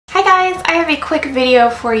guys, I have a quick video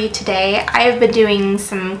for you today. I have been doing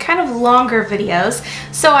some kind of longer videos,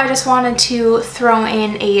 so I just wanted to throw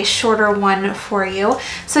in a shorter one for you.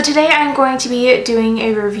 So today I'm going to be doing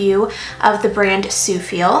a review of the brand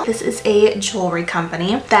Soufeel. This is a jewelry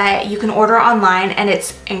company that you can order online and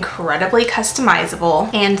it's incredibly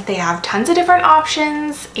customizable, and they have tons of different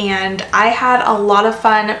options, and I had a lot of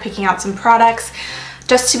fun picking out some products.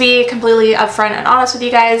 Just to be completely upfront and honest with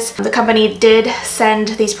you guys, the company did send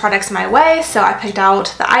these products my way, so I picked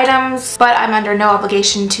out the items, but I'm under no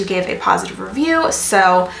obligation to give a positive review.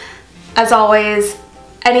 So as always,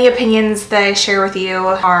 any opinions that I share with you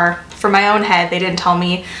are from my own head. They didn't tell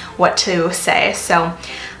me what to say. So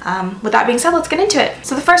with that being said, let's get into it.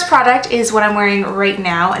 So the first product is what I'm wearing right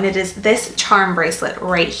now, and it is this charm bracelet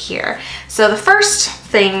right here. So the first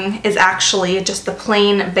thing is actually just the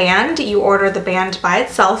plain band. You order the band by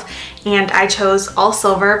itself, and I chose all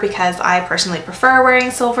silver because I personally prefer wearing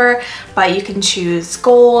silver, but you can choose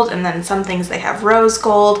gold, and then some things they have rose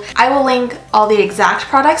gold. I will link all the exact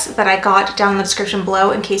products that I got down in the description below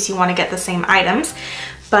in case you want to get the same items.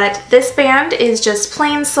 But this band is just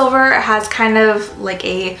plain silver. It has kind of like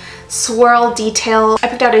a swirl detail. I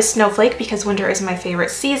picked out a snowflake because winter is my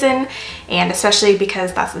favorite season, and especially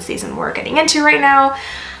because that's the season we're getting into right now.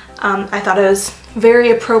 I thought it was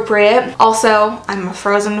very appropriate. Also, I'm a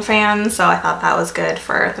Frozen fan, so I thought that was good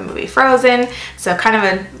for the movie Frozen. So kind of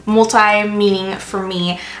a multi-meaning for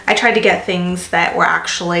me. I tried to get things that were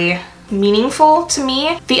actually meaningful to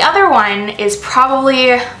me. The other one is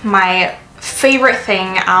probably my favorite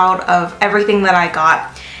thing out of everything that I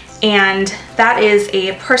got, and that is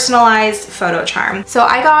a personalized photo charm. So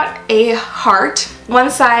I got a heart. One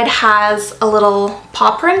side has a little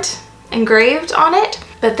paw print engraved on it,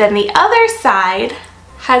 but then the other side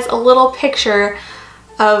has a little picture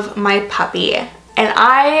of my puppy. And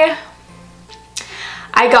I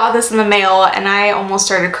got this in the mail and I almost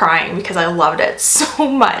started crying because I loved it so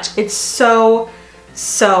much. It's so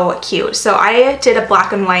cute. So I did a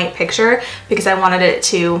black and white picture because I wanted it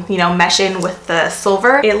to, you know, mesh in with the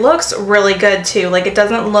silver. It looks really good too. Like, it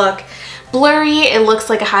doesn't look blurry. It looks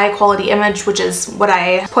like a high quality image, which is what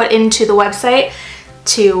I put into the website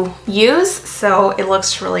to use, so it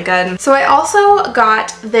looks really good. So I also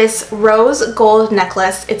got this rose gold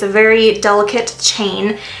necklace. It's a very delicate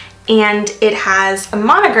chain, and it has a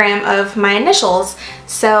monogram of my initials.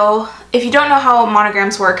 So if you don't know how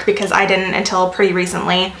monograms work, because I didn't until pretty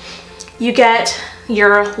recently, you get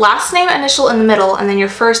your last name initial in the middle and then your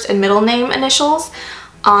first and middle name initials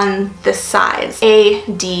on the sides. A,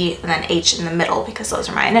 D, and then H in the middle, because those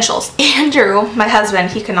are my initials. Andrew, my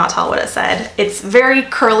husband, he could not tell what it said. It's very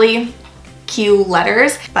curly Q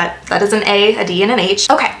letters, but that is an A, a D, and an H.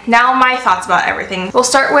 Okay, now my thoughts about everything. We'll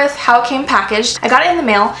start with how it came packaged. I got it in the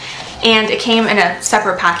mail, and it came in a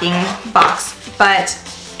separate packing box, but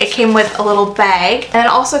it came with a little bag, and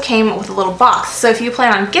it also came with a little box. So if you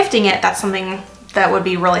plan on gifting it, that's something that would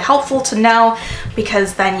be really helpful to know,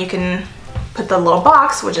 because then you can put the little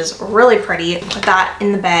box, which is really pretty, put that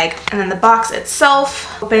in the bag. And then the box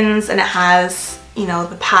itself opens and it has, you know,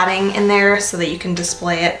 the padding in there so that you can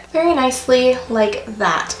display it very nicely like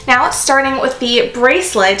that. Now, starting with the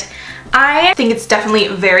bracelet, I think it's definitely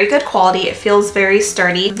very good quality. It feels very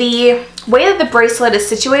sturdy. The way that the bracelet is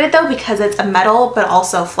situated though, because it's a metal but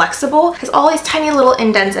also flexible, has all these tiny little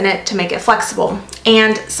indents in it to make it flexible.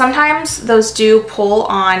 And sometimes those do pull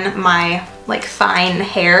on my like fine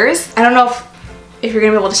hairs. I don't know if you're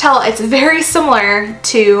gonna be able to tell, it's very similar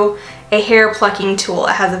to a hair plucking tool.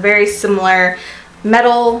 It has a very similar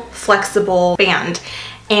metal flexible band,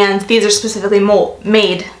 and these are specifically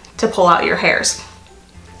made to pull out your hairs.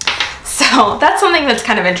 So that's something that's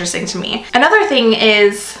kind of interesting to me. Another thing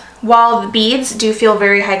is, while the beads do feel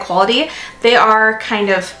very high quality, they are kind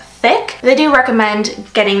of thick. They do recommend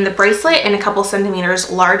getting the bracelet in a couple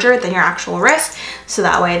centimeters larger than your actual wrist, so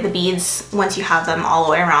that way the beads, once you have them all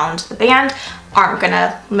the way around the band, aren't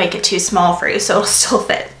gonna make it too small for you, so it'll still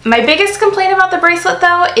fit. My biggest complaint about the bracelet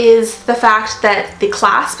though is the fact that the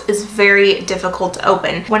clasp is very difficult to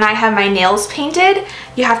open. When I have my nails painted,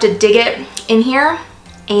 you have to dig it in here,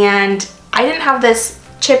 and I didn't have this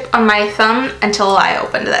chip on my thumb until I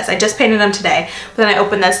opened this. I just painted them today, but then I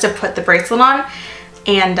opened this to put the bracelet on,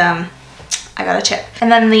 and I got a chip. And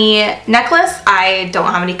then the necklace, I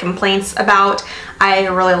don't have any complaints about. I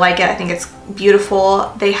really like it. I think it's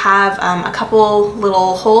beautiful. They have a couple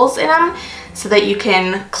little holes in them so that you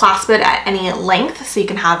can clasp it at any length. So you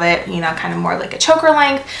can have it, you know, kind of more like a choker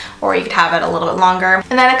length, or you could have it a little bit longer.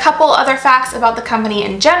 And then a couple other facts about the company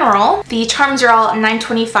in general. The charms are all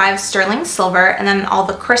 925 sterling silver, and then all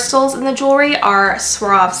the crystals in the jewelry are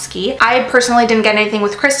Swarovski. I personally didn't get anything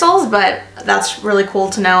with crystals, but that's really cool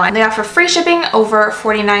to know. And they offer free shipping over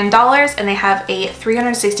 $49, and they have a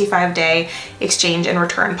 365-day exchange and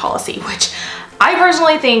return policy, which I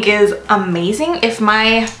personally think is amazing. If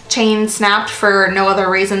my chain snapped for no other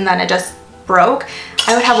reason than it just broke,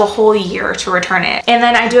 I would have a whole year to return it. And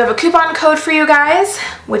then I do have a coupon code for you guys,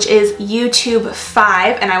 which is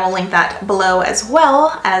YouTube5, and I will link that below as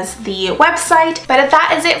well as the website. But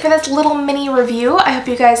that is it for this little mini review. I hope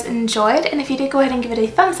you guys enjoyed, and if you did, go ahead and give it a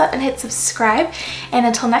thumbs up and hit subscribe. And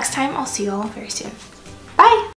until next time, I'll see you all very soon. Bye!